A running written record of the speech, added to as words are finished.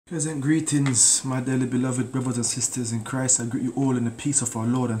Pleasant greetings, my dearly beloved brothers and sisters in Christ. I greet you all in the peace of our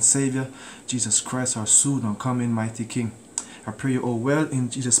Lord and Savior, Jesus Christ, our soon and coming mighty King. I pray you all well in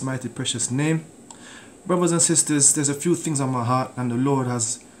Jesus' mighty precious name. Brothers and sisters, there's a few things on my heart, and the Lord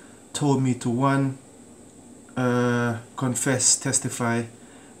has told me to confess, testify,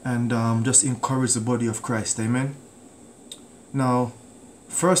 and just encourage the body of Christ. Amen. Now,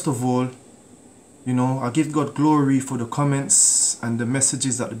 first of all, I give God glory for the comments and the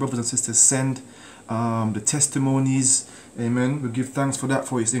messages that the brothers and sisters send, the testimonies. Amen. We give thanks for that,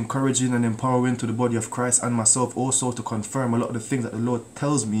 for it's encouraging and empowering to the body of Christ and myself also to confirm a lot of the things that the Lord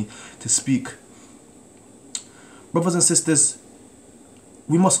tells me to speak. Brothers and sisters,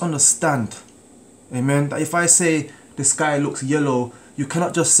 we must understand, amen, that if I say the sky looks yellow, you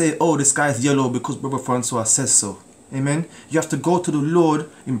cannot just say, oh, the sky is yellow because Brother Francois says so. Amen. You have to go to the Lord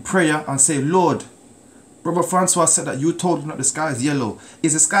in prayer and say, Lord, Brother Francois said that you told him that the sky is yellow.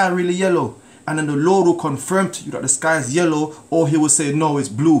 Is the sky really yellow? And then the Lord will confirm to you that the sky is yellow, or he will say, no, it's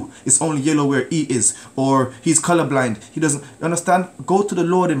blue. It's only yellow where he is. Or he's colorblind. He doesn't. You understand? Go to the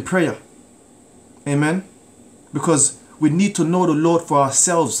Lord in prayer. Amen. Because we need to know the Lord for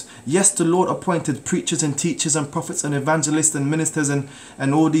ourselves. Yes, the Lord appointed preachers and teachers and prophets and evangelists and ministers and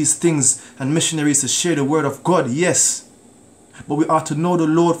all these things and missionaries to share the word of God. Yes. But we are to know the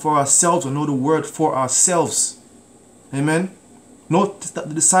Lord for ourselves and know the word for ourselves. Amen. Notice that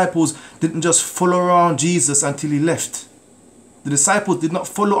the disciples didn't just follow around Jesus until he left. The disciples did not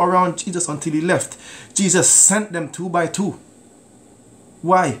follow around Jesus until he left. Jesus sent them 2 by 2.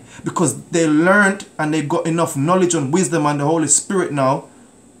 Why? Because they learned and they got enough knowledge and wisdom and the Holy Spirit now.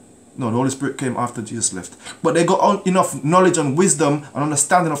 No, the Holy Spirit came after Jesus left. But they got enough knowledge and wisdom and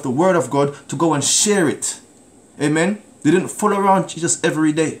understanding of the Word of God to go and share it. Amen? They didn't follow around Jesus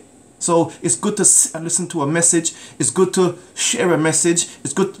every day. So it's good to sit and listen to a message. It's good to share a message.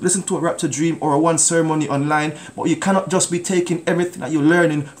 It's good to listen to a rapture dream or a one ceremony online. But you cannot just be taking everything that you're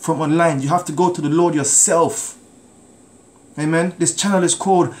learning from online. You have to go to the Lord yourself. Amen. This channel is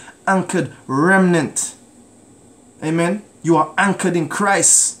called Anchored Remnant. Amen. You are anchored in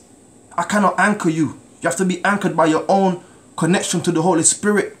Christ. I cannot anchor you. You have to be anchored by your own connection to the Holy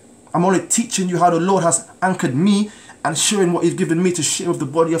Spirit. I'm only teaching you how the Lord has anchored me and sharing what he's given me to share with the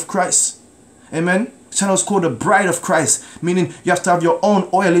body of Christ. Amen. The channel is called the Bride of Christ, meaning you have to have your own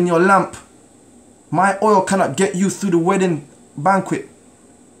oil in your lamp. My oil cannot get you through the wedding banquet.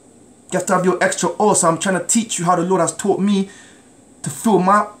 You have to have your extra oil. So I'm trying to teach you how the Lord has taught me to fill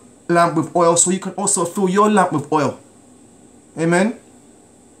my lamp with oil so you can also fill your lamp with oil. Amen.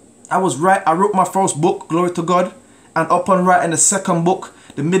 I was right. I wrote my first book, glory to God. And upon writing the second book,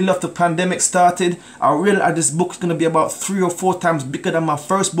 the middle of the pandemic started. I realized this book is going to be about 3 or 4 times bigger than my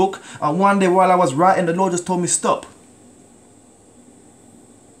first book. And one day while I was writing, the Lord just told me, stop.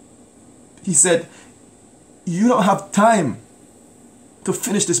 He said, you don't have time to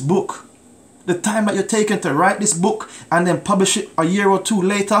finish this book. The time that you're taking to write this book and then publish it a year or 2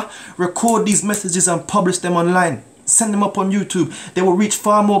 later, record these messages and publish them online. Send them up on YouTube. They will reach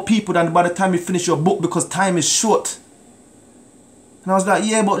far more people than by the time you finish your book because time is short. And I was like,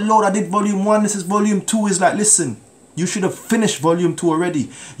 yeah, but Lord, I did volume 1. This is volume 2. He's like, listen, you should have finished volume 2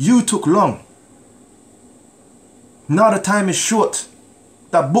 already. You took long. Now the time is short.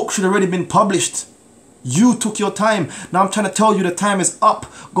 That book should have already been published. You took your time. Now I'm trying to tell you the time is up.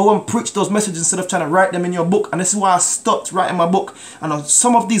 Go and preach those messages instead of trying to write them in your book. And this is why I stopped writing my book. And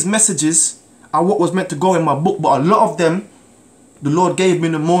some of these messages are what was meant to go in my book. But a lot of them, the Lord gave me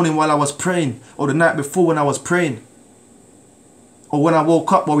in the morning while I was praying. Or the night before when I was praying. Or when I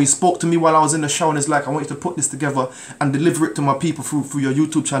woke up, or he spoke to me while I was in the shower and it's like, I want you to put this together and deliver it to my people through your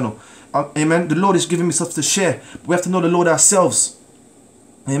YouTube channel. Amen. The Lord is giving me stuff to share. But we have to know the Lord ourselves.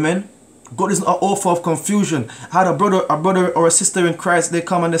 Amen. God is not an author of confusion. I had a brother or a sister in Christ, they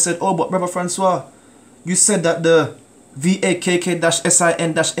come and they said, oh, but Brother Francois, you said that the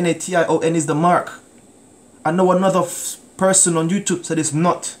VAKK-SIN-NATION is the mark. I know another person on YouTube said it's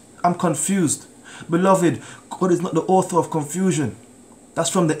not. I'm confused. Beloved, God is not the author of confusion. That's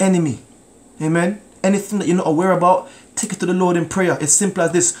from the enemy. Amen. Anything that you're not aware about, take it to the Lord in prayer. It's simple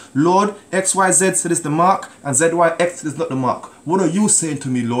as this. Lord, XYZ said it's the mark and ZYX is not the mark. What are you saying to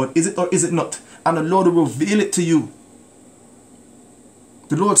me, Lord? Is it or is it not? And the Lord will reveal it to you.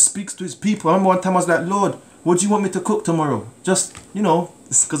 The Lord speaks to his people. I remember one time I was like, Lord, what do you want me to cook tomorrow? Just,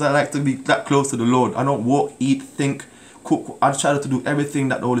 it's because I like to be that close to the Lord. I don't walk, eat, think, cook. I try to do everything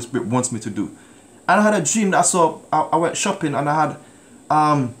that the Holy Spirit wants me to do. And I had a dream that I saw, I went shopping and I had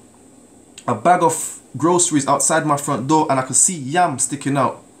a bag of groceries outside my front door and I could see yam sticking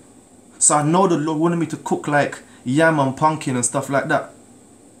out. So I know the Lord wanted me to cook like yam and pumpkin and stuff like that.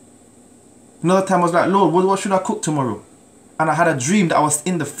 Another time I was like, Lord, what should I cook tomorrow? And I had a dream that I was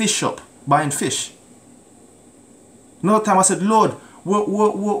in the fish shop buying fish. Another time I said, Lord,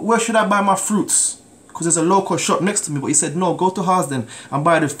 where should I buy my fruits? Because there's a local shop next to me. But he said, no, go to Harsden and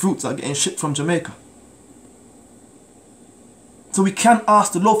buy the fruits that are getting shipped from Jamaica. So we can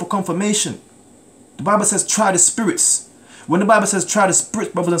ask the Lord for confirmation. The Bible says, try the spirits. When the Bible says try the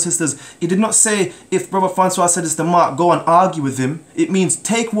spirits, brothers and sisters, it did not say if Brother Francois said it's the mark, go and argue with him. It means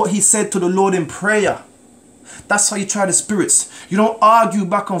take what he said to the Lord in prayer. That's how you try the spirits. You don't argue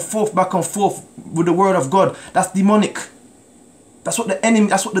back and forth with the word of God. That's demonic. That's what the enemy,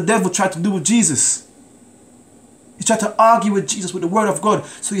 that's what the devil tried to do with Jesus. He tried to argue with Jesus with the word of God.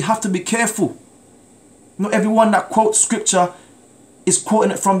 So you have to be careful. Not everyone that quotes scripture is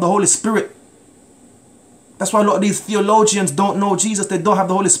quoting it from the Holy Spirit. That's why a lot of these theologians don't know Jesus. They don't have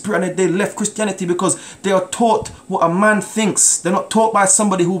the Holy Spirit, and they left Christianity because they are taught what a man thinks. They're not taught by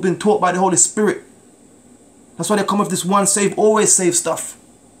somebody who's been taught by the Holy Spirit. That's why they come with this once saved, always saved stuff.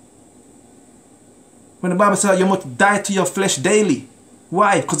 When the Bible says you must die to your flesh daily.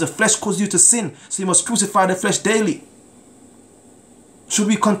 Why? Because the flesh causes you to sin. So you must crucify the flesh daily. Should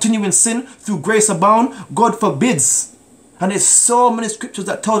we continue in sin through grace abound? God forbids. And there's so many scriptures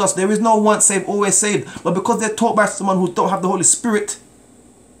that tell us there is no once saved, always saved. But because they're taught by someone who don't have the Holy Spirit,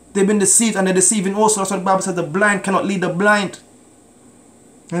 they've been deceived, and they're deceiving also. That's why the Bible says the blind cannot lead the blind.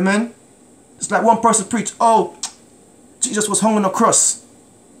 Amen? It's like one person preached, oh, Jesus was hung on a cross.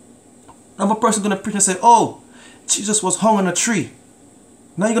 Another person going to preach and say, oh, Jesus was hung on a tree.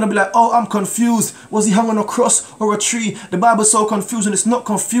 Now you're going to be like, oh, I'm confused. Was he hung on a cross or a tree? The Bible is so confusing. It's not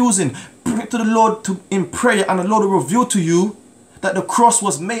confusing. Bring it to the Lord in prayer, and the Lord will reveal to you that the cross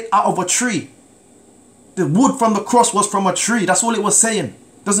was made out of a tree. The wood from the cross was from a tree. That's all it was saying.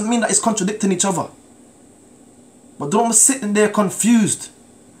 Doesn't mean that it's contradicting each other. But don't sit in there confused.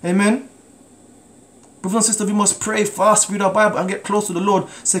 Amen. Brothers and sisters, we must pray, fast, read our Bible, and get close to the Lord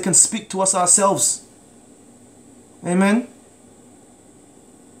so he can speak to us ourselves. Amen.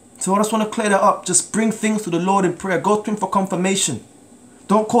 So I just want to clear that up. Just bring things to the Lord in prayer. Go to him for confirmation.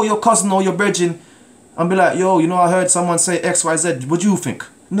 Don't call your cousin or your brethren and be like, yo, you know, I heard someone say X, Y, Z. What do you think?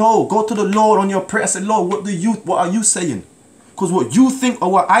 No, go to the Lord on your prayer and say, Lord, what are you saying? Because what you think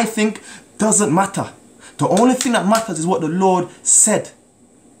or what I think doesn't matter. The only thing that matters is what the Lord said.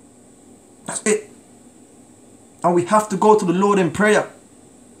 That's it. And we have to go to the Lord in prayer.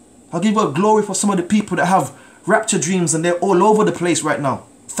 I'll give you glory for some of the people that have rapture dreams and they're all over the place right now.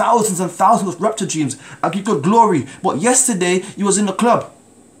 Thousands and thousands of rapture dreams. I'll give you glory. But yesterday, you was in the club.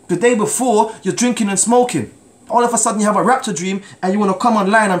 The day before, you're drinking and smoking. All of a sudden, you have a rapture dream and you want to come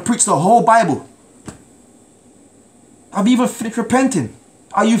online and preach the whole Bible. Have you even finished repenting?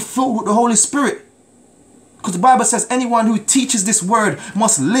 Are you filled with the Holy Spirit? Because the Bible says anyone who teaches this word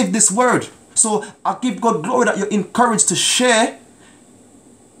must live this word. So I give God glory that you're encouraged to share.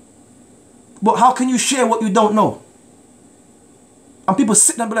 But how can you share what you don't know? And people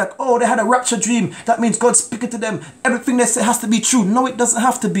sit there and be like, oh, they had a rapture dream. That means God's speaking to them. Everything they say has to be true. No, it doesn't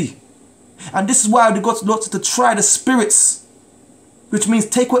have to be. And this is why the God's Lord said to try the spirits. Which means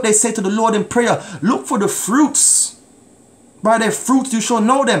take what they say to the Lord in prayer. Look for the fruits. By their fruits you shall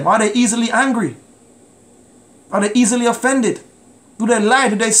know them. Are they easily angry? Are they easily offended? Do they lie?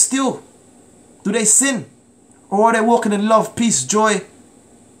 Do they steal? Do they sin? Or are they walking in love, peace, joy?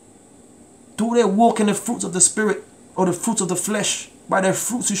 Do they walk in the fruits of the Spirit or the fruits of the flesh? By their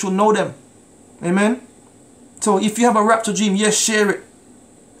fruits you shall know them. Amen? So if you have a rapture dream, yes, share it.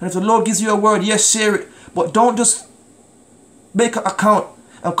 And if the Lord gives you a word, yes, share it. But don't just make an account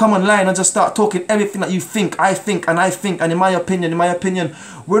and come online and just start talking everything that you think, I think, and in my opinion.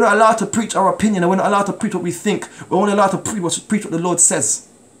 We're not allowed to preach our opinion, and we're not allowed to preach what we think. We're only allowed to preach what the Lord says.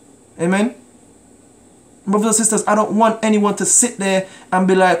 Amen? Brothers and sisters, I don't want anyone to sit there and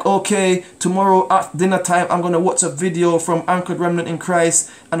be like, okay, tomorrow at dinner time, I'm going to watch a video from Anchored Remnant in Christ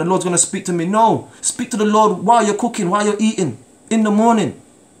and the Lord's going to speak to me. No, speak to the Lord while you're cooking, while you're eating, in the morning.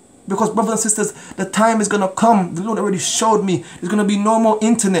 Because brothers and sisters, the time is going to come. The Lord already showed me. There's going to be no more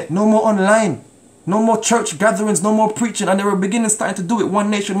internet, no more online, no more church gatherings, no more preaching. And they were starting to do it,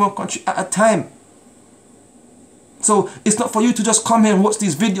 one nation, one country at a time. So it's not for you to just come here and watch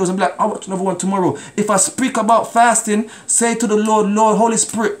these videos and be like, I'll watch another one tomorrow. If I speak about fasting, say to the Lord, Lord, Holy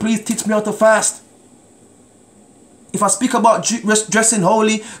Spirit, please teach me how to fast. If I speak about dressing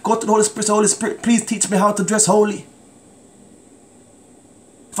holy, go to the Holy Spirit, say, Holy Spirit, please teach me how to dress holy.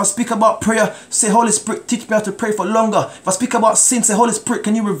 If I speak about prayer, say, Holy Spirit, teach me how to pray for longer. If I speak about sin, say, Holy Spirit,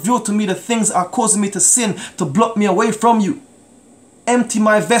 can you reveal to me the things that are causing me to sin, to block me away from you? Empty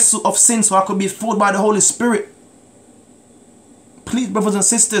my vessel of sin so I could be filled by the Holy Spirit. Please, brothers and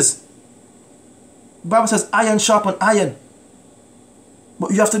sisters, The Bible says iron sharpen iron.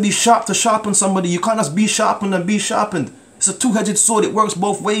 But you have to be sharp to sharpen somebody. You can't just be sharpened and be sharpened. It's a two-edged sword. It works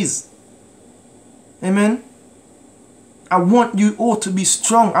both ways. Amen. I want you all to be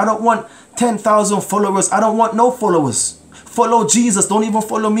strong. I don't want 10,000 followers. I don't want no followers. Follow Jesus. Don't even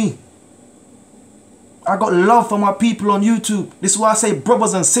follow me. I got love for my people on YouTube. This is why I say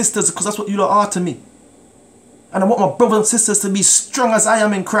brothers and sisters, because that's what you lot are to me. And I want my brothers and sisters to be strong as I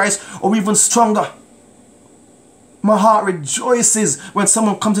am in Christ, or even stronger. My heart rejoices when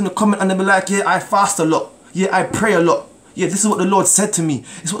someone comes in the comment and they be like, yeah, I fast a lot. Yeah, I pray a lot. Yeah, this is what the Lord said to me.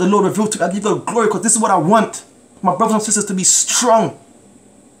 This is what the Lord revealed to me. I give God glory because this is what I want. My brothers and sisters to be strong.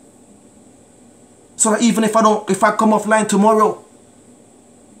 So that even if I come offline tomorrow,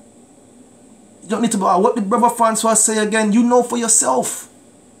 you don't need to be, oh, what did Brother Francois say again? You know for yourself.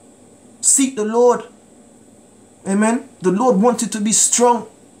 Seek the Lord. Amen. The Lord wants you to be strong.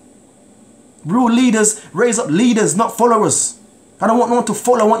 Real leaders raise up leaders, not followers. I don't want no one to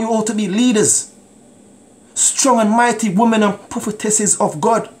follow. I want you all to be leaders. Strong and mighty women and prophetesses of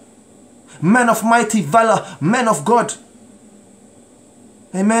God. Men of mighty valor. Men of God.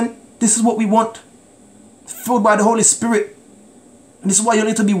 Amen. This is what we want. Filled by the Holy Spirit. And this is why you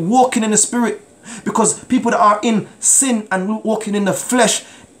need to be walking in the Spirit. Because people that are in sin and walking in the flesh,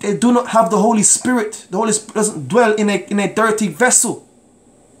 they do not have the Holy Spirit. The Holy Spirit doesn't dwell in a dirty vessel.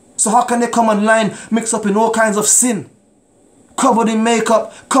 So how can they come online mixed up in all kinds of sin? Covered in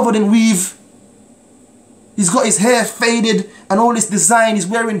makeup, covered in weave. He's got his hair faded and all this design. He's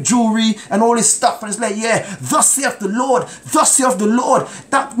wearing jewelry and all this stuff. And it's like, yeah, thus saith the Lord. Thus saith the Lord.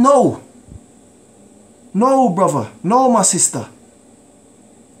 That, no. No, brother. No, my sister.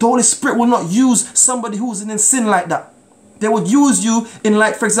 The Holy Spirit will not use somebody who's in sin like that. They would use you in,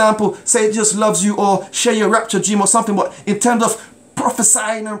 like, for example, say it just loves you or share your rapture dream or something. But in terms of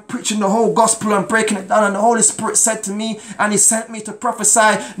prophesying and preaching the whole gospel and breaking it down, and the Holy Spirit said to me and he sent me to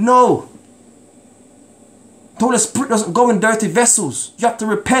prophesy. No. The Holy Spirit doesn't go in dirty vessels. You have to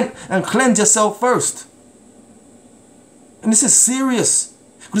repent and cleanse yourself first. And this is serious.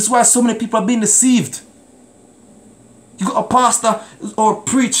 This is why so many people are being deceived. You got a pastor or a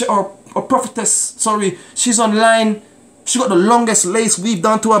preacher or a prophetess, sorry, she's online. She got the longest lace weave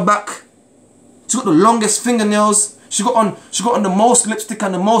down to her back. She got the longest fingernails. She got on the most lipstick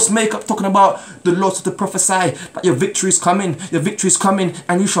and the most makeup, talking about the Lord to prophesy that your victory is coming,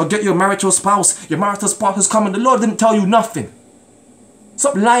 and you shall get your marital spouse. Your marital spouse is coming. The Lord didn't tell you nothing.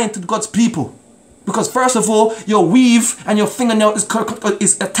 Stop lying to God's people. Because first of all, your weave and your fingernail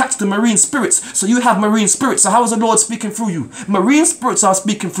is attached to marine spirits. So you have marine spirits. So how is the Lord speaking through you? Marine spirits are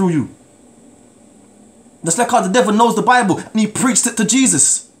speaking through you. That's like how the devil knows the Bible and he preached it to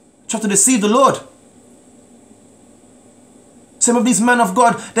Jesus. Trying to deceive the Lord. Some of these men of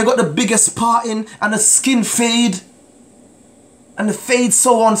God, they got the biggest parting and the skin fade. And the fade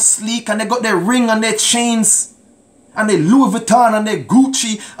so on sleek, and they got their ring and their chains. And they Louis Vuitton and their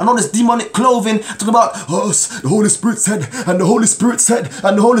Gucci and all this demonic clothing. Talking about, oh, the Holy Spirit said, and the Holy Spirit said,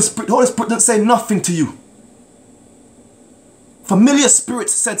 and the Holy Spirit didn't say nothing to you. Familiar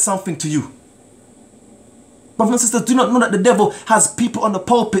spirits said something to you. Brothers and sisters, do not know that the devil has people on the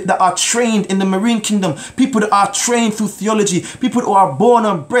pulpit that are trained in the marine kingdom. People that are trained through theology. People who are born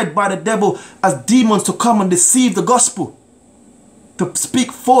and bred by the devil as demons to come and deceive the gospel. To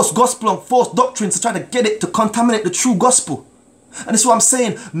speak false gospel and false doctrines to try to get it to contaminate the true gospel. And this is what I'm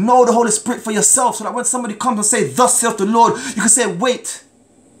saying. Know the Holy Spirit for yourself so that when somebody comes and say, thus saith the Lord, you can say, wait.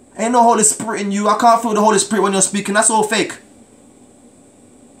 Ain't no Holy Spirit in you. I can't feel the Holy Spirit when you're speaking. That's all fake.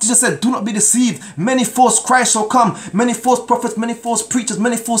 Jesus said, do not be deceived. Many false Christs shall come. Many false prophets, many false preachers,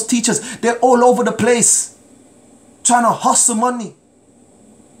 many false teachers. They're all over the place. Trying to hustle money.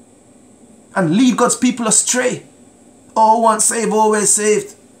 And lead God's people astray. Oh, once saved, always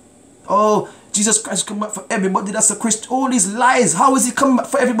saved. Oh, Jesus Christ come back for everybody that's a Christian. All these lies. How is he coming back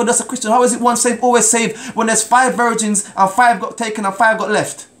for everybody that's a Christian? How is it once saved, always saved when there's 5 virgins and 5 got taken and 5 got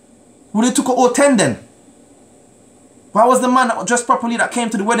left? Well, they took all 10 then. Why was the man that was dressed properly that came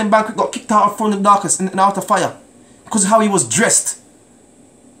to the wedding banquet got kicked out from the darkness and out of fire? Because of how he was dressed.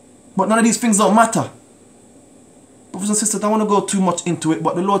 But none of these things don't matter. Brothers and sisters, I don't want to go too much into it,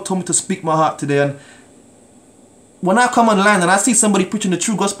 but the Lord told me to speak my heart today. And when I come online and I see somebody preaching the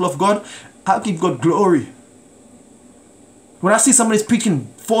true gospel of God, I give God glory. When I see somebody preaching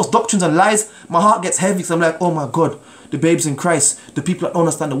false doctrines and lies, my heart gets heavy because I'm like, oh my God, the babes in Christ, the people that don't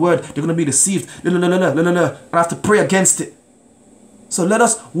understand the word, they're going to be deceived. And I have to pray against it. So let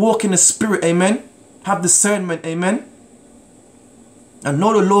us walk in the Spirit, amen. Have discernment, amen. And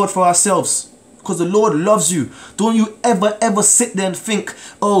know the Lord for ourselves. because the Lord loves you. Don't you ever sit there and think,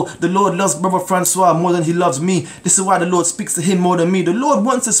 oh, the Lord loves Brother Francois more than he loves me. This is why the Lord speaks to him more than me. The Lord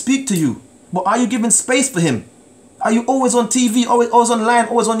wants to speak to you. But are you giving space for him? Are you always on TV, always online,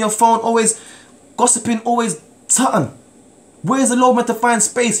 always on your phone, always gossiping, always something? Where is the Lord meant to find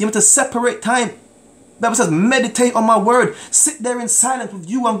space? You're meant to separate time. The Bible says, meditate on my word. Sit there in silence with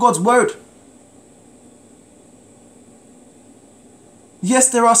you and God's word.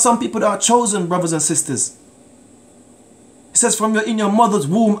 Yes, there are some people that are chosen, brothers and sisters. It says, from in your mother's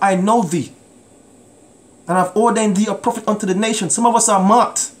womb, I know thee. And I've ordained thee a prophet unto the nation. Some of us are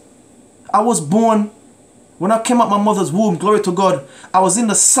marked. I was born, when I came out my mother's womb, glory to God, I was in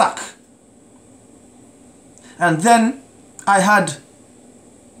the sack. And then I had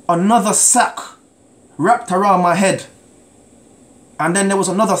another sack wrapped around my head. And then there was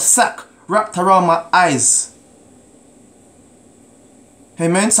another sack wrapped around my eyes.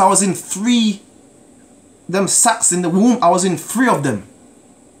 Amen. So I was in them sacks in the womb. I was in 3 of them.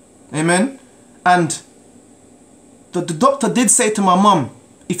 Amen. And the doctor did say to my mom,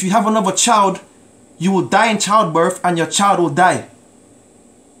 if you have another child, you will die in childbirth and your child will die.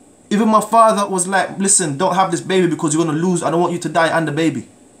 Even my father was like, listen, don't have this baby because you're going to lose. I don't want you to die and the baby.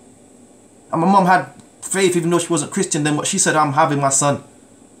 And my mom had faith even though she wasn't Christian then, but she said, I'm having my son.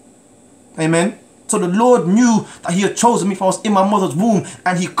 Amen. So the Lord knew that he had chosen me when I was in my mother's womb,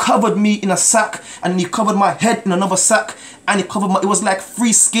 and he covered me in a sack, and he covered my head in another sack, and he covered it was like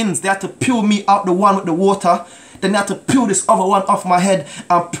 3 skins. They had to peel me out, the one with the water, then they had to peel this other one off my head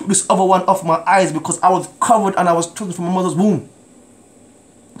and peel this other one off my eyes because I was covered and I was chosen from my mother's womb.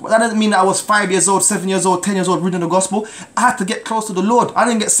 But that doesn't mean that I was 5 years old, 7 years old, 10 years old reading the gospel. I had to get close to the Lord. I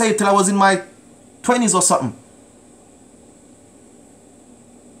didn't get saved till I was in my 20s or something.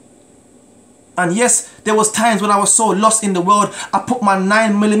 And yes, there was times when I was so lost in the world, I put my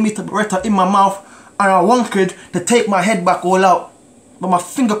 9mm Beretta in my mouth and I wanted to take my head back all out. But my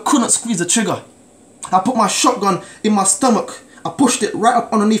finger couldn't squeeze the trigger. I put my shotgun in my stomach. I pushed it right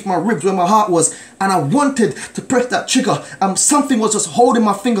up underneath my ribs where my heart was. And I wanted to press that trigger. And something was just holding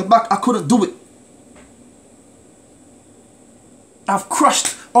my finger back. I couldn't do it. I've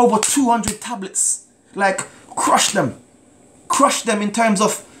crushed over 200 tablets. Like, crushed them. Crushed them in terms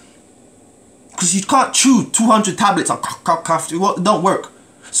of... Because you can't chew 200 tablets. It don't work.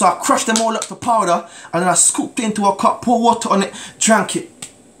 So I crushed them all up to powder. And then I scooped it into a cup, poured water on it, drank it.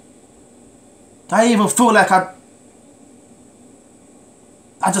 I didn't even feel like I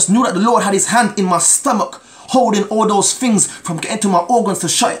just knew that the Lord had his hand in my stomach, holding all those things from getting to my organs to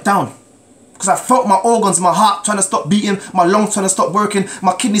shut it down. Because I felt my organs, my heart trying to stop beating, my lungs trying to stop working,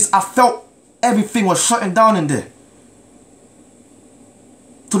 my kidneys, I felt everything was shutting down in there.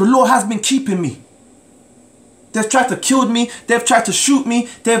 So the Lord has been keeping me. They've tried to kill me, they've tried to shoot me,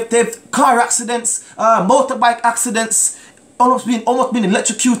 they've car accidents, motorbike accidents, almost been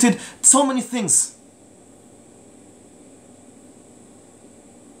electrocuted, so many things.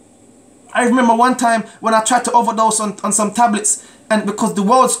 I remember one time when I tried to overdose on some tablets, and because the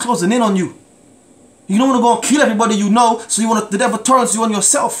world's closing in on you. You don't want to go and kill everybody you know, so the devil turns you on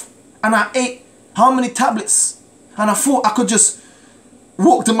yourself. And I ate how many tablets? And I thought I could just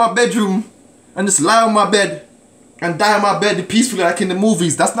walk to my bedroom and just lie on my bed and die on my bed peacefully like in the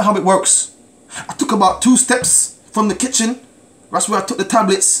movies. That's not how it works. I took about 2 steps from the kitchen. That's where I took the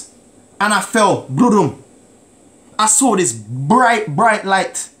tablets. And I fell. Bloodum. I saw this bright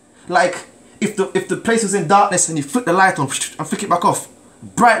light. Like if the place was in darkness and you flick the light on and flick it back off.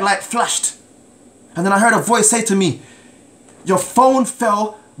 Bright light flashed. And then I heard a voice say to me, your phone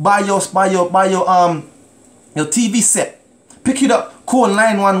fell by your TV set. Pick it up, call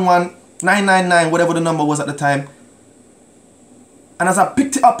 911, 999, whatever the number was at the time. And as I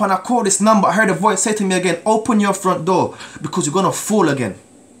picked it up and I called this number, I heard a voice say to me again, open your front door because you're gonna fall again.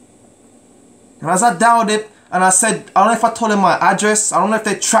 And as I dialed it, and I said, I don't know if I told them my address, I don't know if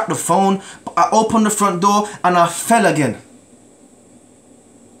they tracked the phone, but I opened the front door and I fell again.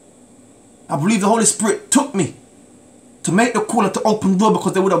 I believe the Holy Spirit took me to make the call and to open the door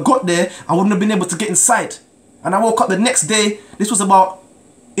because they would have got there, I wouldn't have been able to get inside. And I woke up the next day, this was about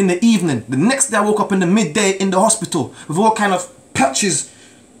in the evening. The next day I woke up in the midday in the hospital with all kind of patches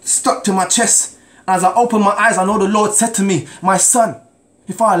stuck to my chest. And as I opened my eyes, I know the Lord said to me, my son,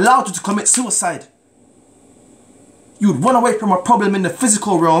 if I allowed you to commit suicide, you would run away from a problem in the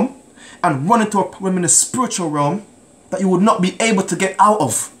physical realm and run into a problem in the spiritual realm that you would not be able to get out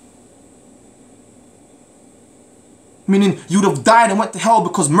of. Meaning you would have died and went to hell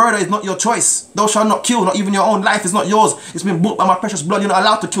because murder is not your choice. Thou shalt not kill, not even your own life is not yours. It's been bought by my precious blood. You're not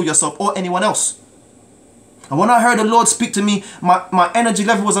allowed to kill yourself or anyone else. And when I heard the Lord speak to me, my energy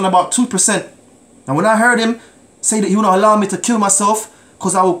level was on about 2%. And when I heard him say that he would not allow me to kill myself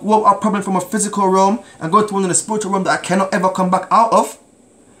because I will walk out problem from a physical realm and go to one in a spiritual realm that I cannot ever come back out of,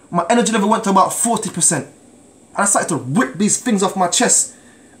 my energy level went to about 40%. And I started to rip these things off my chest.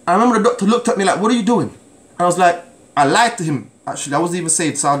 I remember the doctor looked at me like, what are you doing? And I was like, I lied to him. Actually, I wasn't even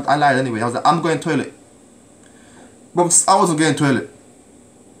saved, so I lied anyway. I was like, I'm going toilet. But I wasn't going toilet.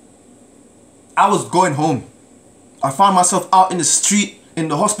 I was going home. I found myself out in the street, in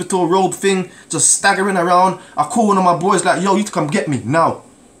the hospital robe thing, just staggering around. I called one of my boys like, yo, you need to come get me now.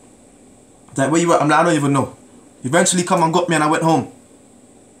 Like, where you at? I'm like, I don't even know. Eventually come and got me and I went home.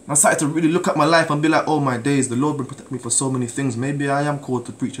 I started to really look at my life and be like, oh my days, the Lord been protecting me for so many things. Maybe I am called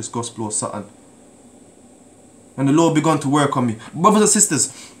to preach this gospel or something. And the Lord began to work on me. Brothers and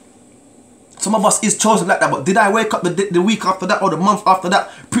sisters, some of us is chosen like that, but did I wake up the week after that or the month after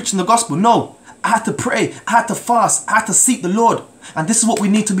that preaching the gospel? No. I had to pray, I had to fast, I had to seek the Lord. And this is what we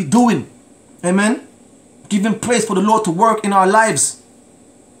need to be doing. Amen? Giving place for the Lord to work in our lives.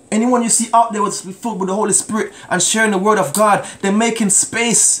 Anyone you see out there was filled with the Holy Spirit and sharing the word of God, they're making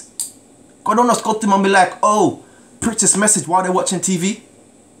space. God don't just go to them and be like, oh, preach this message while they're watching TV.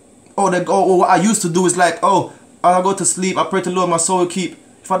 Or what I used to do is like, oh, I go to sleep, I pray to the Lord my soul will keep.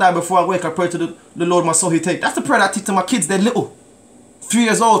 If I die before I wake, I pray to the Lord my soul he take. That's the prayer that I teach to my kids, they're little. 3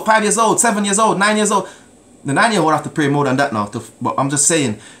 years old, 5 years old, 7 years old, 9 years old. The 9-year-old have to pray more than that now. But I'm just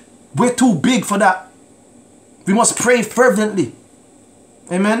saying, we're too big for that. We must pray fervently.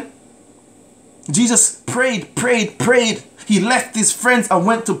 Amen. Jesus prayed. He left his friends and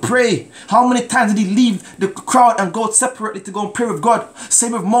went to pray. How many times did he leave the crowd and go separately to go and pray with God?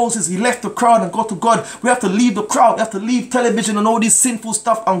 Same with Moses. He left the crowd and go to God. We have to leave the crowd. We have to leave television and all this sinful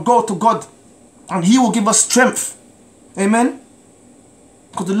stuff and go to God. And he will give us strength. Amen.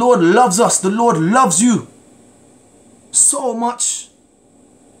 Because the Lord loves us. The Lord loves you so much.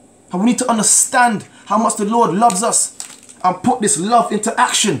 And we need to understand how much the Lord loves us and put this love into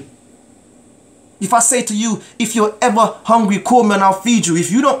action. If I say to you, if you're ever hungry, call me and I'll feed you.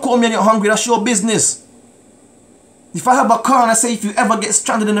 If you don't call me and you're hungry, that's your business. If I have a car and I say, if you ever get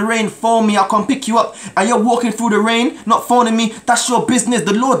stranded in the rain, phone me, I'll come pick you up. And you're walking through the rain, not phoning me, that's your business.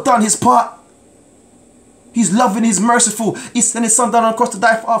 The Lord done his part. He's loving, he's merciful. He sent his son down on the cross to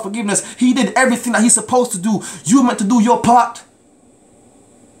die for our forgiveness. He did everything that he's supposed to do. You meant to do your part.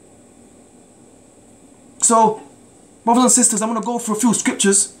 So, brothers and sisters, I'm going to go through a few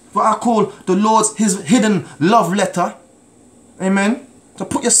scriptures, what I call the Lord's, his hidden love letter. Amen. So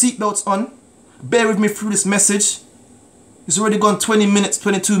put your seatbelts on. Bear with me through this message. It's already gone 20 minutes,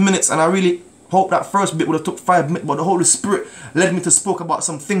 22 minutes, and I really hope that first bit would have took 5 minutes, but the Holy Spirit led me to speak about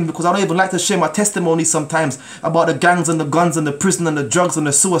some things because I don't even like to share my testimony sometimes about the gangs and the guns and the prison and the drugs and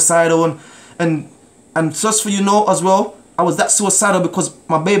the suicidal and just for you know as well, I was that suicidal because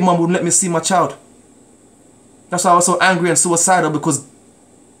my baby mom wouldn't let me see my child. That's why I was so angry and suicidal, because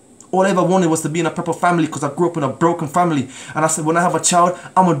all I ever wanted was to be in a proper family because I grew up in a broken family. And I said, when I have a child,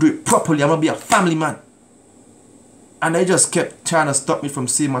 I'm going to do it properly. I'm going to be a family man. And they just kept trying to stop me from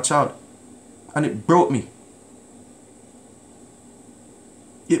seeing my child. And it broke me.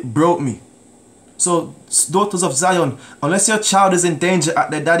 It broke me. So, daughters of Zion, unless your child is in danger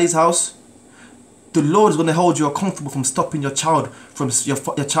at their daddy's house, the Lord is going to hold you accountable from stopping your child from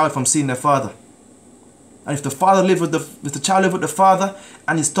seeing their father. And if the father live with if the child live with the father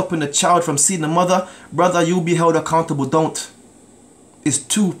and he's stopping the child from seeing the mother, brother, you'll be held accountable. Don't. It's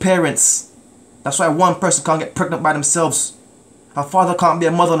two parents. That's why one person can't get pregnant by themselves. A father can't be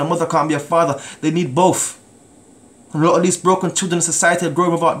a mother and a mother can't be a father. They need both. And a lot of these broken children in society are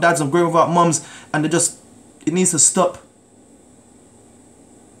growing without dads and growing without mums, and it needs to stop.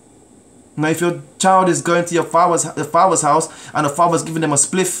 Now if your child is going to your father's house and the father's giving them a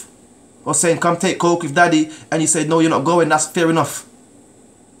spliff, or saying, come take coke with daddy, and you say, no, you're not going, that's fair enough.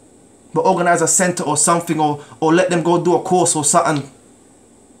 But organize a center or something, or let them go do a course or something.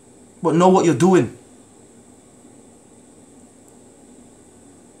 But know what you're doing.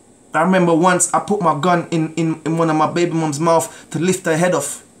 I remember once I put my gun in one of my baby mom's mouth to lift her head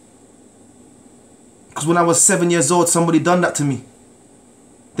off. Because when I was 7 years old, somebody done that to me.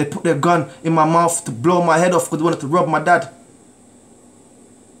 They put their gun in my mouth to blow my head off because they wanted to rob my dad.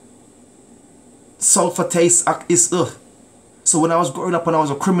 Sulfur taste is ugh. So when I was growing up and I was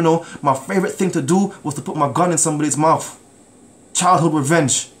a criminal, my favorite thing to do was to put my gun in somebody's mouth. Childhood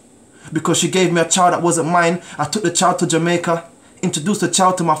revenge. Because she gave me a child that wasn't mine, I took the child to Jamaica, introduced the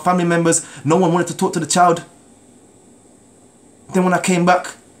child to my family members. No one wanted to talk to the child. Then when I came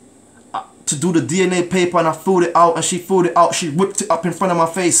back to do the DNA paper and I filled it out and she filled it out, she whipped it up in front of my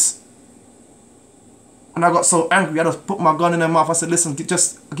face. And I got so angry, I just put my gun in her mouth. I said, listen,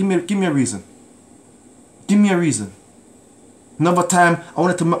 just give me a reason. Give me a reason. Another time, I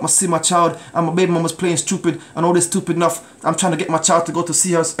wanted to see my child, and my baby mom was playing stupid and all this stupid enough. I'm trying to get my child to go to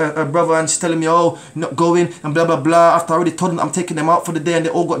see her brother, and she's telling me, oh, you're not going, and blah, blah, blah. After I already told them I'm taking them out for the day, and they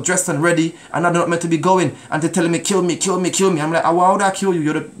all got dressed and ready, and now they're not meant to be going. And they're telling me, kill me, kill me, kill me. I'm like, why would I kill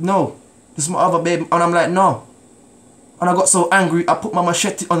you? No, this is my other baby. And I'm like, no. And I got so angry, I put my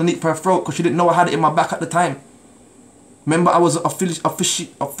machete underneath her throat because she didn't know I had it in my back at the time. Remember, I was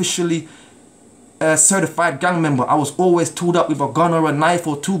officially certified gang member. I was always tooled up with a gun or a knife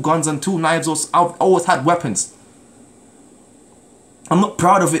or 2 guns and 2 knives. I've always had weapons. I'm not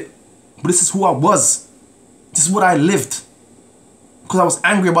proud of it, but this is who I was. This is what I lived. Because I was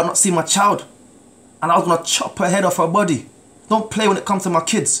angry about not seeing my child. And I was going to chop her head off her body. Don't play when it comes to my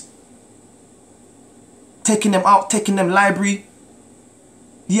kids. Taking them out, taking them library.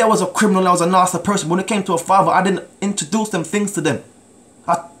 Yeah, I was a criminal, I was a nasty person. But when it came to a father, I didn't introduce them things to them.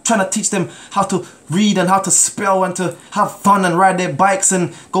 I'm trying to teach them how to read and how to spell and to have fun and ride their bikes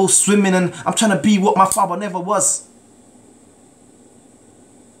and go swimming, and I'm trying to be what my father never was.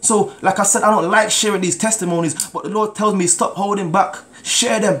 So, like I said, I don't like sharing these testimonies, but the Lord tells me stop holding back.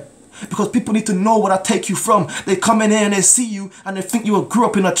 Share them. Because people need to know what I take you from. They come in here and they see you and they think you grew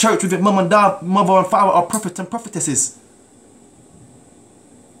up in a church with your mum and dad, mother and father are prophets and prophetesses.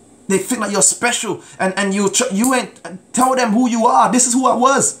 They think like you're special, and you ain't. Tell them who you are. This is who I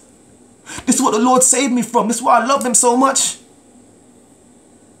was. This is what the Lord saved me from. This is why I love Him so much.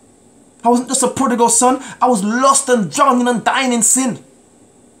 I wasn't just a prodigal son. I was lost and drowning and dying in sin.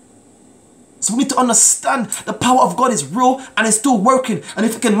 So we need to understand the power of God is real and it's still working. And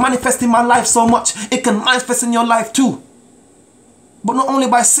if it can manifest in my life so much, it can manifest in your life too. But not only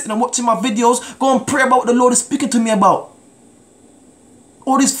by sitting and watching my videos, go and pray about what the Lord is speaking to me about.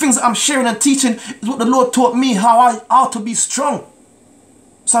 All these things that I'm sharing and teaching is what the Lord taught me how to be strong.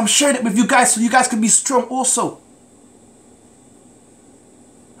 So I'm sharing it with you guys so you guys can be strong also.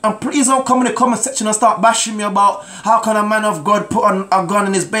 And please don't come in the comment section and start bashing me about how can a man of God put on a gun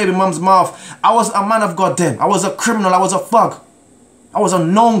in his baby mum's mouth. I wasn't a man of God then. I was a criminal. I was a thug. I was a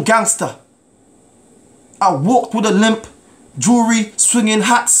known gangster. I walked with a limp, jewelry, swinging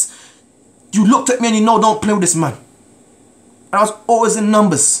hats. You looked at me and you know don't play with this man. And I was always in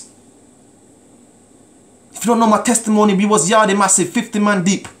numbers. If you don't know my testimony, we was Yardie Massive, 50 man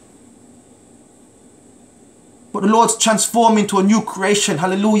deep. But the Lord's transformed me into a new creation.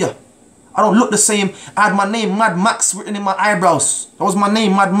 Hallelujah. I don't look the same. I had my name, Mad Max, written in my eyebrows. That was my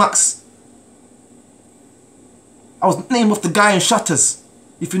name, Mad Max. I was named off the guy in Shutters.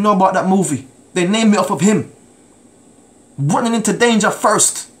 If you know about that movie. They named me off of him. Running into danger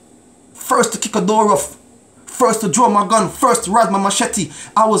first. First to kick a door off. First to draw my gun. First to ride my machete.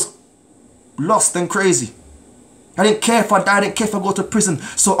 I was lost and crazy. I didn't care if I die, I didn't care if I go to prison.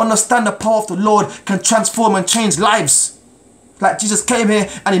 So understand the power of the Lord can transform and change lives. Like Jesus came here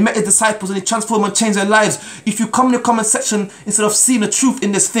and He met His disciples and He transformed and changed their lives. If you come in the comment section instead of seeing the truth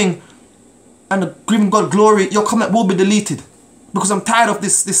in this thing and giving God glory, your comment will be deleted. Because I'm tired of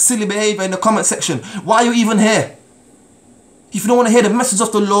this silly behavior in the comment section. Why are you even here? If you don't want to hear the message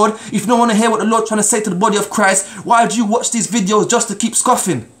of the Lord, if you don't want to hear what the Lord's trying to say to the body of Christ, why do you watch these videos just to keep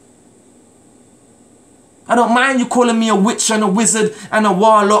scoffing? I don't mind you calling me a witch and a wizard and a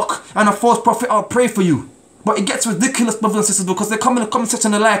warlock and a false prophet. I'll pray for you. But it gets ridiculous, brothers and sisters, because they come in the comment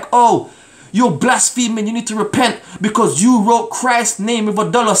section and they're like, oh, you're blaspheming, you need to repent because you wrote Christ's name with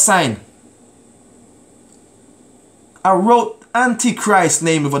a $sign. I wrote Antichrist's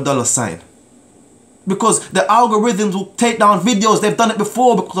name with a $sign. Because the algorithms will take down videos. They've done it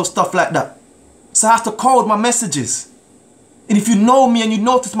before because of stuff like that. So I have to code my messages. And if you know me and you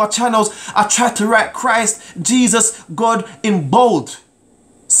notice my channels, I try to write Christ, Jesus, God in bold.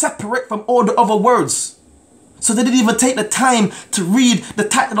 Separate from all the other words. So they didn't even take the time to read the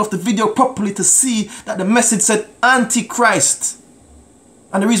title of the video properly to see that the message said Antichrist.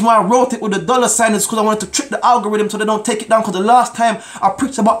 And the reason why I wrote it with the $sign is because I wanted to trick the algorithm so they don't take it down. Because the last time I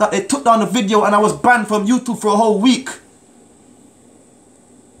preached about that, they took down the video and I was banned from YouTube for a whole week.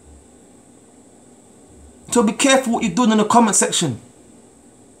 So be careful what you're doing in the comment section.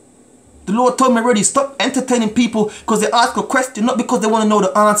 The Lord told me already, stop entertaining people because they ask a question, not because they want to know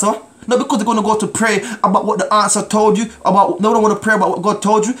the answer. Not because they're going to go to pray about what the answer told you. They don't want to pray about what God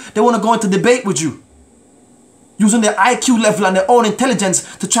told you. They want to go into debate with you. Using their IQ level and their own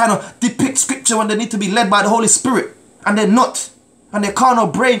intelligence to try to depict scripture when they need to be led by the Holy Spirit. And they're not. And their carnal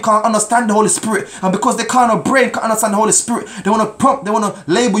brain can't understand the Holy Spirit. And because their carnal brain can't understand the Holy Spirit, they want to prompt, they want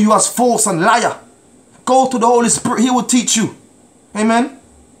to label you as false and liar. Go to the Holy Spirit, He will teach you. Amen.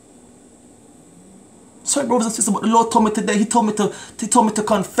 Sorry, brothers and sisters, but the Lord told me today, He told me to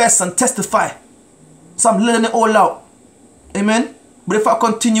confess and testify. So I'm letting it all out. Amen. But if I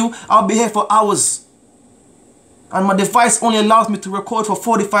continue, I'll be here for hours. And my device only allows me to record for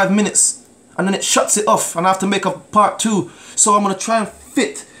 45 minutes. And then it shuts it off and I have to make a part 2. So I'm going to try and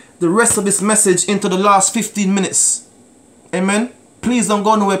fit the rest of this message into the last 15 minutes. Amen. Please don't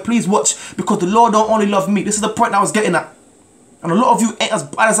go nowhere. Please watch, because the Lord don't only love me. This is the point I was getting at. And a lot of you ain't as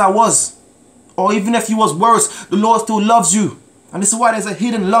bad as I was. Or even if you was worse, the Lord still loves you. And this is why there's a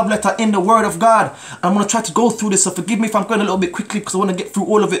hidden love letter in the Word of God. I'm going to try to go through this, so forgive me if I'm going a little bit quickly, because I want to get through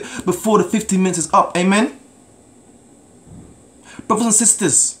all of it before the 15 minutes is up. Amen. Brothers and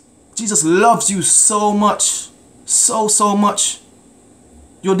sisters, Jesus loves you so much. So much.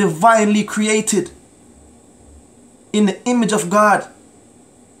 You're divinely created in the image of God.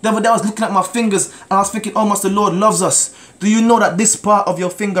 The other day I was looking at my fingers and I was thinking, oh, much the Lord loves us. Do you know that this part of your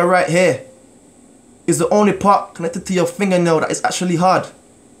finger right here is the only part connected to your fingernail that is actually hard?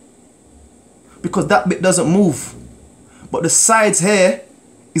 Because that bit doesn't move. But the sides here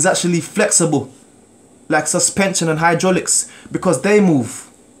is actually flexible, like suspension and hydraulics, because they move.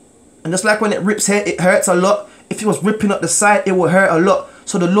 And just like when it rips here, it hurts a lot. If it was ripping up the side, it will hurt a lot.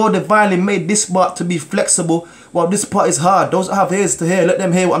 So the Lord divinely made this part to be flexible, while this part is hard. Those that have ears to hear, let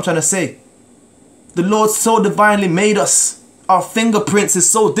them hear what I'm trying to say. The Lord so divinely made us. Our fingerprints is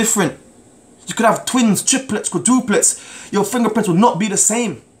so different. You could have twins, triplets, quadruplets. Your fingerprints will not be the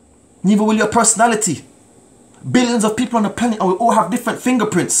same. Neither will your personality. Billions of people on the planet and we all have different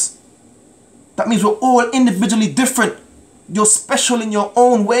fingerprints. That means we're all individually different. You're special in your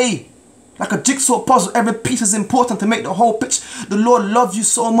own way. Like a jigsaw puzzle, every piece is important to make the whole picture. The Lord loves you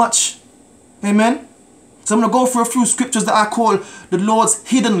so much. Amen. So I'm going to go through a few scriptures that I call the Lord's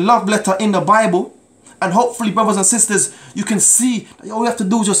hidden love letter in the Bible. And hopefully, brothers and sisters, you can see that all you have to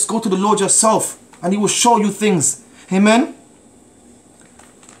do is just go to the Lord yourself and He will show you things. Amen.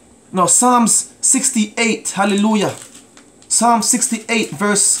 Now, Psalms 68, hallelujah. Psalm 68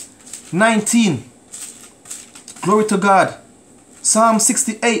 verse 19. Glory to God. Psalm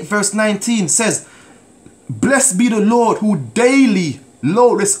 68 verse 19 says, blessed be the Lord who daily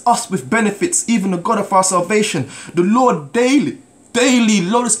loadeth us with benefits, even the God of our salvation. The Lord daily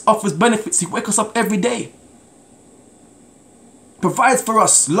loadeth us with benefits. He wakes us up every day, provides for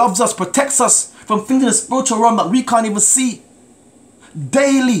us, loves us, protects us from things in the spiritual realm that we can't even see.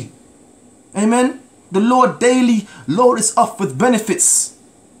 Daily. Amen. The Lord daily loadeth us with benefits.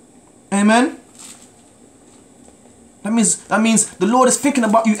 Amen. That means the Lord is thinking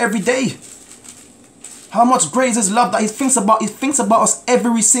about you every day. How much great is His love that He thinks about us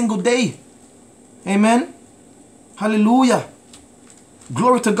every single day. Amen. Hallelujah.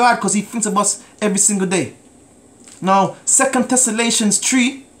 Glory to God, because He thinks of us every single day. Now, 2 Thessalonians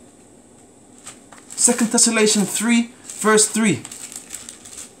 3 verse 3.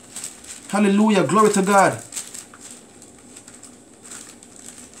 Hallelujah. Glory to God.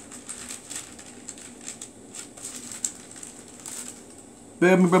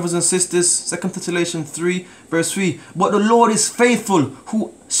 Bear with me, brothers and sisters. 2 Thessalonians 3 verse 3. But the Lord is faithful,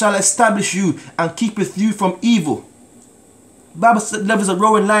 who shall establish you and keepeth you from evil. The Bible says the devil is a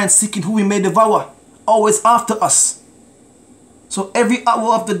roaring lion seeking who he may devour. Always after us. So every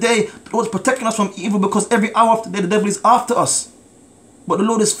hour of the day, the Lord is protecting us from evil, because every hour of the day the devil is after us. But the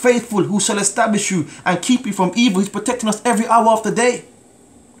Lord is faithful, who shall establish you and keep you from evil. He's protecting us every hour of the day.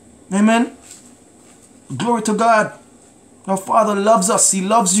 Amen. Glory to God. Our Father loves us. He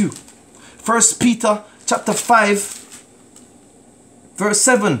loves you. 1 Peter chapter 5 verse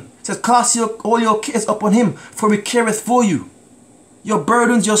 7 says, cast all your cares upon Him, for He careth for you. Your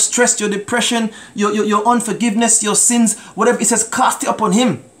burdens, your stress, your depression, your unforgiveness, your sins, whatever, it says cast it upon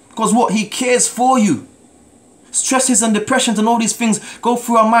Him. Because what? He cares for you. Stresses and depressions and all these things go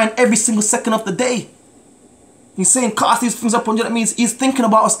through our mind every single second of the day. He's saying cast these things upon you. That means He's thinking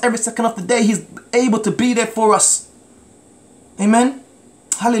about us every second of the day. He's able to be there for us. Amen.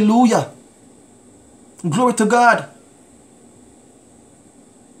 Hallelujah. Glory to God.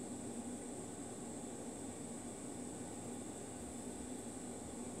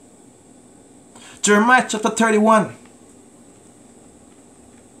 Jeremiah chapter 31.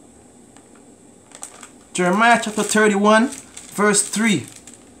 Jeremiah chapter 31 verse 3.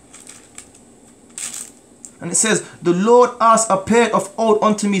 And it says, the Lord has appeared of old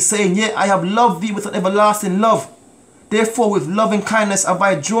unto me, saying, yea, I have loved thee with an everlasting love. Therefore with loving kindness have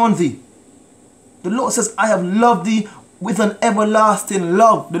I drawn thee. The Lord says, I have loved thee with an everlasting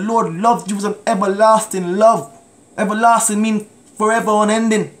love. The Lord loves you with an everlasting love. Everlasting means forever,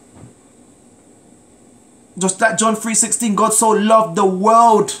 unending. Just like John 3:16, God so loved the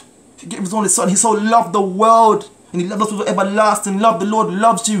world. He gave His only Son. He so loved the world And he loves us with everlasting love. The Lord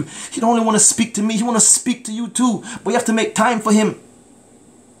loves you. He don't only want to speak to me. He want to speak to you too. But you have to make time for him.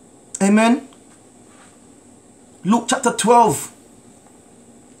 Amen. Luke chapter 12.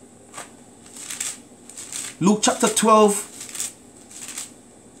 Luke chapter 12.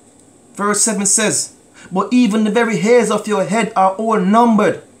 Verse 7 says, but even the very hairs of your head are all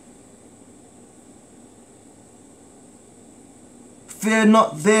numbered. Fear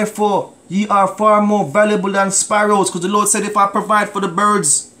not, therefore, ye are far more valuable than sparrows. Because the Lord said, if I provide for the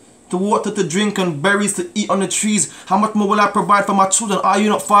birds to water, to drink, and berries to eat on the trees, how much more will I provide for my children? Are you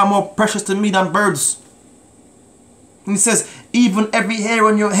not far more precious to me than birds? And he says, even every hair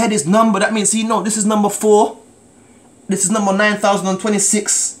on your head is numbered. That means, you know, this is number 4. This is number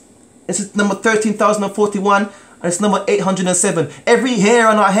 9,026. This is number 13,041. And it's number 807. Every hair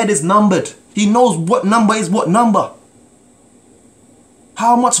on our head is numbered. He knows what number is what number.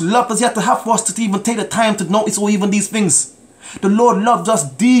 How much love does he have to have for us to even take the time to notice or even these things? The Lord loves us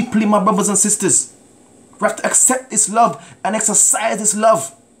deeply, my brothers and sisters. We have to accept this love and exercise this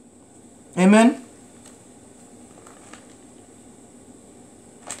love. Amen.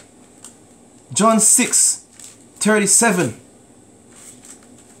 John 6:37.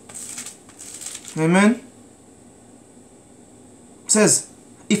 Amen. It says,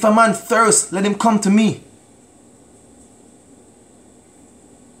 if a man thirst, let him come to me.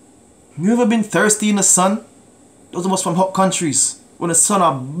 You ever been thirsty in the sun? Those of us from hot countries, when the sun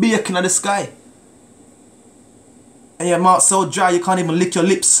are baking at the sky. And your mouth so dry you can't even lick your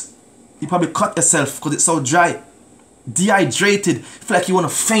lips. You probably cut yourself because it's so dry. Dehydrated, feel like you want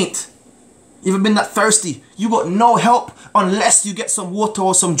to faint. You ever been that thirsty? You got no help unless you get some water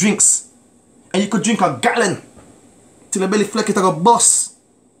or some drinks. And you could drink a gallon till your belly feel like it's like a bus.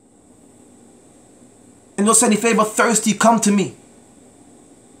 And you'll say, if you're ever thirsty, come to me.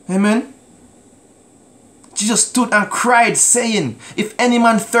 Amen. Jesus stood and cried, saying, if any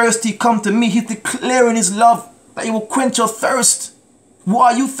man thirsty, come to me. He's declaring his love, that he will quench your thirst.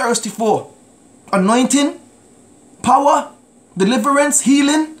 What are you thirsty for? Anointing? Power? Deliverance?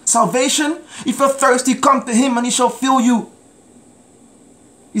 Healing? Salvation? If you're thirsty, come to him and he shall fill you.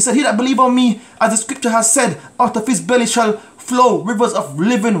 He said, he that believe on me, as the scripture has said, out of his belly shall flow rivers of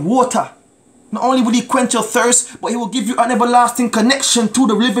living water. Not only will he quench your thirst, but he will give you an everlasting connection to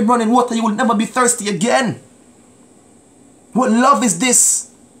the living running water. You will never be thirsty again. What love is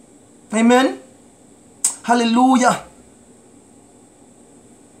this? Amen. Hallelujah.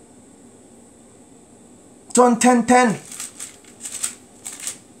 John 10:10.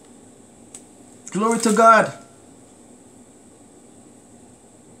 Glory to God.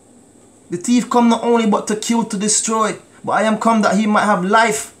 The thief come not only but to kill, to destroy, but I am come that he might have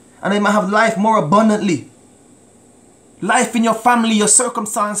life, and they might have life more abundantly. Life in your family, your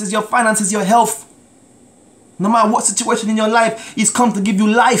circumstances, your finances, your health. No matter what situation in your life, he's come to give you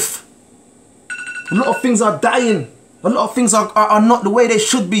life. A lot of things are dying. A lot of things are not the way they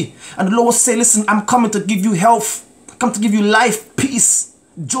should be. And the Lord will say, listen, I'm coming to give you health. I come to give you life, peace,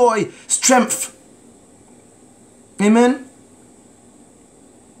 joy, strength. Amen.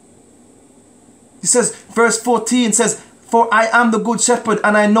 He says, verse 14 says, for I am the good shepherd,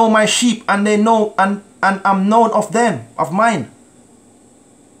 and I know my sheep, and they know, and I'm known of them, of mine.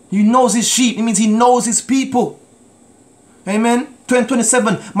 He knows his sheep. It means he knows his people. Amen.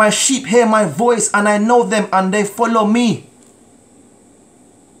 27, my sheep hear my voice, and I know them, and they follow me.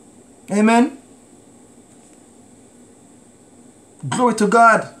 Amen. Glory to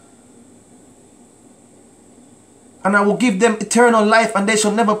God. And I will give them eternal life, and they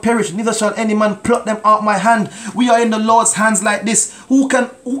shall never perish, neither shall any man pluck them out my hand. We are in the Lord's hands like this. Who can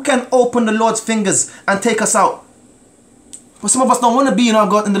open the Lord's fingers and take us out? But some of us don't want to be in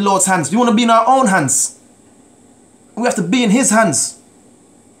the Lord's hands. We want to be in our own hands. We have to be in his hands.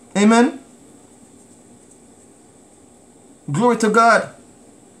 Amen. Glory to God.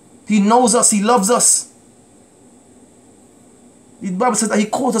 He knows us. He loves us. The Bible says that he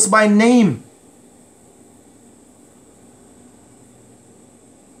calls us by name.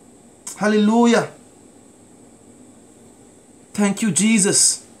 Hallelujah. Thank you,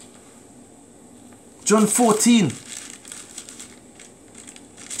 Jesus. John 14.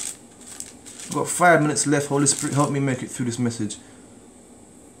 I've got 5 minutes left. Holy Spirit, help me make it through this message.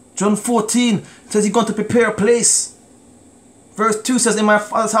 John 14 says he's going to prepare a place. Verse 2 says, in my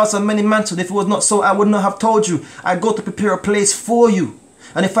Father's house are many mansions. If it was not so, I would not have told you. I go to prepare a place for you.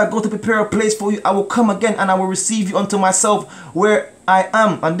 And if I go to prepare a place for you, I will come again and I will receive you unto myself where I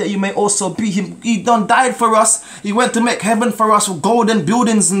am, and that you may also be. He done died for us. He went to make heaven for us with golden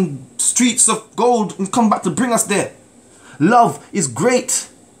buildings and streets of gold, and come back to bring us there. Love is great.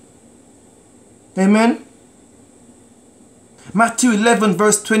 Amen. Matthew 11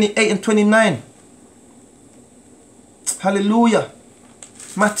 verse 28 and 29. Hallelujah.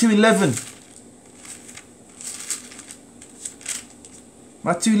 Matthew 11.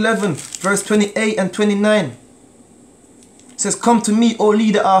 Matthew 11 verse 28 and 29. It says, come to me, all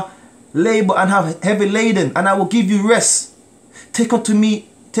ye that are labor and have heavy laden, and I will give you rest. Take unto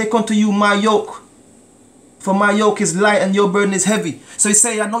you my yoke. For my yoke is light and your burden is heavy. So he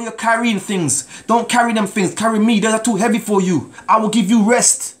say, I know you're carrying things. Don't carry them things. Carry me. They are too heavy for you. I will give you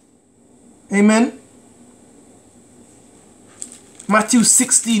rest. Amen. Matthew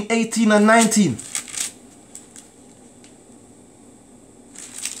 16, 18 and 19.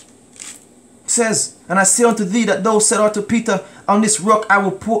 Says, and I say unto thee that thou said unto Peter, on this rock I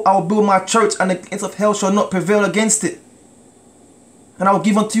will build my church, and the gates of hell shall not prevail against it. And I will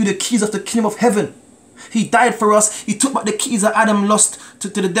give unto you the keys of the kingdom of heaven. He died for us. He took back the keys that Adam lost to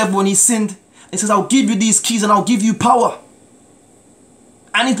the devil when he sinned. He says, I'll give you these keys and I'll give you power.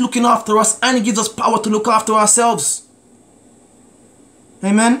 And he's looking after us, and he gives us power to look after ourselves.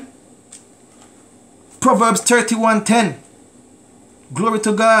 Amen. Proverbs 31:10. Glory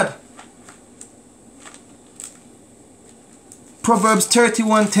to God. Proverbs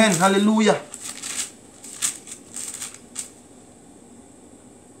 31:10. Hallelujah.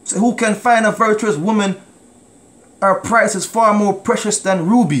 So who can find a virtuous woman? Her price is far more precious than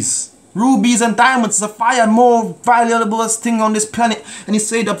rubies. Rubies and diamonds is a far more valuable thing on this planet. And he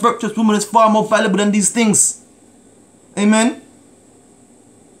said a virtuous woman is far more valuable than these things. Amen.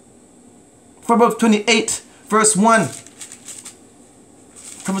 Proverbs 28 verse 1.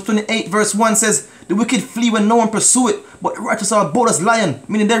 Proverbs 28 verse 1 says, the wicked flee when no one pursue it, but the righteous are bold as lion.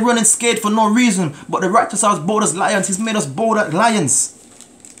 Meaning they're running scared for no reason, but the righteous are as bold as lions. He's made us bold as lions.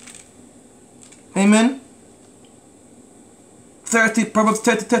 Amen. Proverbs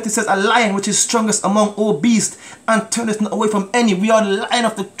 30:30 says, a lion which is strongest among all beasts, and turneth not away from any. We are the lion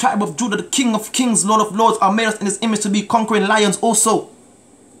of the tribe of Judah, the King of kings, Lord of lords, are made us in his image to be conquering lions also.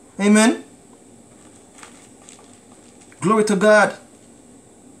 Amen. Glory to God.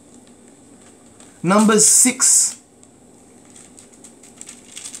 Numbers 6,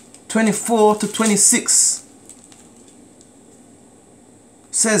 24 to 26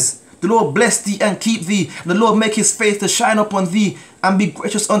 says, the Lord bless thee and keep thee. The Lord make his face to shine upon thee and be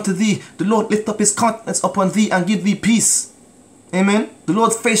gracious unto thee. The Lord lift up his countenance upon thee and give thee peace. Amen. The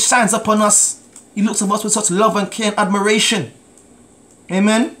Lord's face shines upon us. He looks at us with such love and care and admiration.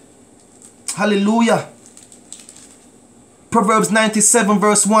 Amen. Hallelujah. Proverbs 97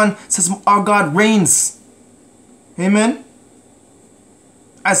 verse 1 says, our God reigns. Amen.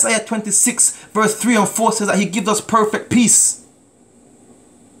 Isaiah 26 verse 3 and 4 says that he gives us perfect peace.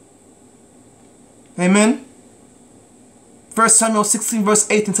 Amen. 1 Samuel 16 verse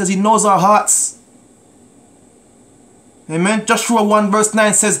 18 says he knows our hearts. Amen. Joshua 1 verse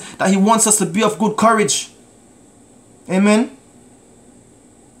 9 says that he wants us to be of good courage. Amen.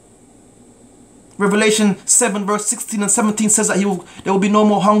 Revelation 7 verse 16 and 17 says that there will be no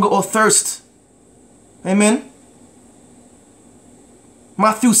more hunger or thirst. Amen.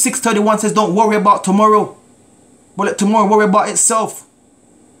 Matthew 6:31 says don't worry about tomorrow, but let tomorrow worry about itself.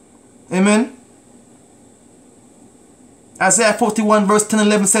 Amen. Isaiah 41 verse 10 and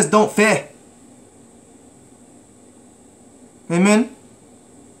 11 says don't fear. Amen.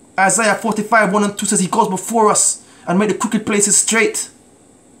 Isaiah 45 1 and 2 says he goes before us and make the crooked places straight.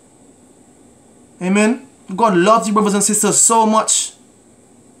 Amen. God loves you, brothers and sisters, so much.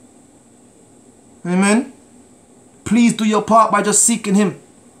 Amen. Please do your part by just seeking him.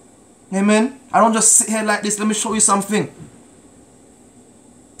 Amen. I don't just sit here like this. Let me show you something.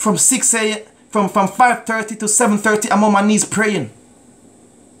 From 6 a.m. From 5:30 to 7:30, I'm on my knees praying.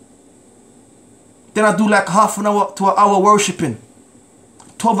 Then I do like half an hour to an hour worshiping.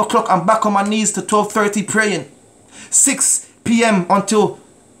 12 o'clock, I'm back on my knees to 12:30 praying. 6 p.m. until,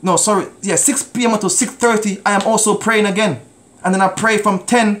 6 p.m. until 6:30, I am also praying again. And then I pray from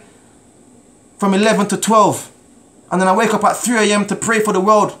 11 to 12. And then I wake up at 3 a.m. to pray for the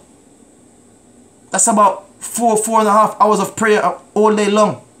world. That's about 4.5 hours of prayer all day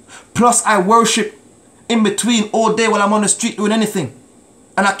long. Plus I worship in between all day while I'm on the street doing anything.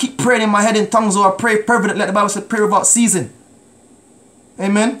 And I keep praying in my head in tongues, or I pray fervently, like the Bible said, pray without ceasing.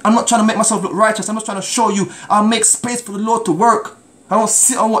 Amen. I'm not trying to make myself look righteous. I'm just trying to show you I'll make space for the Lord to work. I don't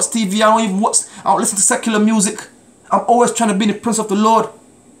sit and watch TV. I don't listen to secular music. I'm always trying to be in the presence of the Lord.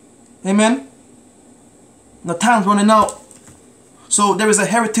 Amen. The time's running out. So there is a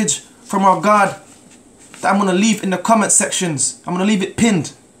heritage from our God that I'm going to leave in the comment sections. I'm going to leave it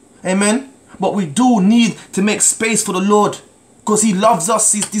pinned. Amen. But we do need to make space for the Lord, because he loves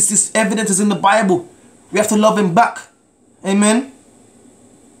us. This evidence is in the Bible. We have to love him back. Amen.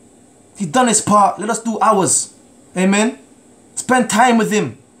 He's done his part. Let us do ours. Amen. Spend time with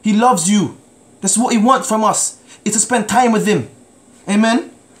him. He loves you. That's what he wants from us, is to spend time with him.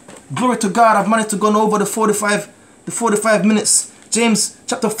 Amen. Glory to God. I've managed to go over the 45 minutes. James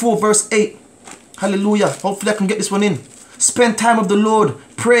chapter 4 verse 8. Hallelujah. Hopefully I can get this one in. Spend time with the Lord.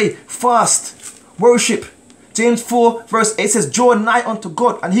 Pray, fast, worship. James 4 verse 8 says, draw nigh unto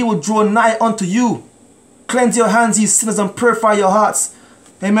God and he will draw nigh unto you. Cleanse your hands, ye sinners, and purify your hearts.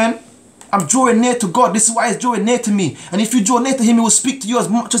 Amen. I'm drawing near to God. This is why he's drawing near to me. And if you draw near to him, he will speak to you as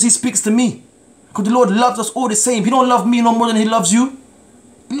much as he speaks to me. Because the Lord loves us all the same. He don't love me no more than he loves you.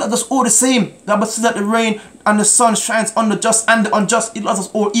 He loves us all the same. The Bible says that the rain and the sun shines on the just and the unjust. He loves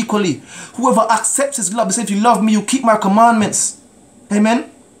us all equally. Whoever accepts his love, he says, if you love me, you keep my commandments. Amen.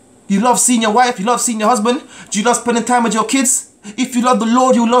 You love seeing your wife. You love seeing your husband. Do you love spending time with your kids? If you love the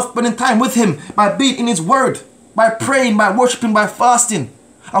Lord, you love spending time with him by being in his word, by praying, by worshiping, by fasting.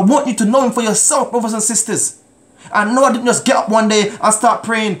 I want you to know him for yourself, brothers and sisters. I know I didn't just get up one day and start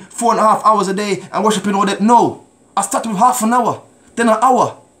praying 4.5 hours a day and worshiping all that. No. I started with half an hour, then an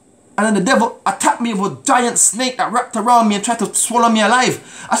hour. And then the devil attacked me with a giant snake that wrapped around me and tried to swallow me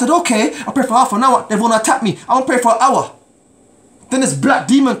alive. I said, okay, I'll pray for half an hour. Devil won't attack me. I won't pray for an hour. Then this black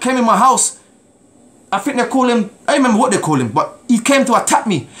demon came in my house. I think they call him, I don't remember what they call him, but he came to attack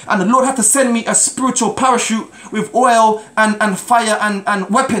me. And the Lord had to send me a spiritual parachute with oil and fire and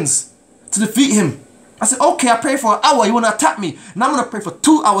weapons to defeat him. I said, okay, I pray for an hour, you want to attack me. Now I'm going to pray for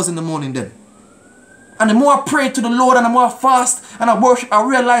 2 hours in the morning then. And the more I pray to the Lord and the more I fast and I worship, I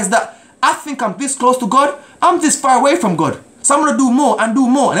realize that I think I'm this close to God, I'm this far away from God. So I'm going to do more and do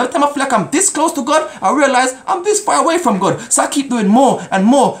more. And every time I feel like I'm this close to God, I realize I'm this far away from God. So I keep doing more and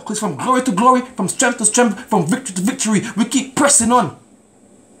more. Because from glory to glory, from strength to strength, from victory to victory, we keep pressing on.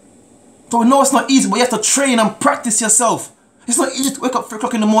 So we know it's not easy, but you have to train and practice yourself. It's not easy to wake up 3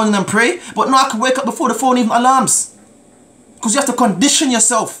 o'clock in the morning and pray. But now I can wake up before the phone even alarms. Because you have to condition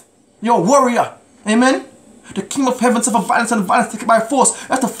yourself. You're a warrior. Amen. The kingdom of heaven suffer violence and violence take it by force. You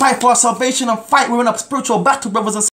have to fight for our salvation and fight. We're in a spiritual battle, brothers and sisters.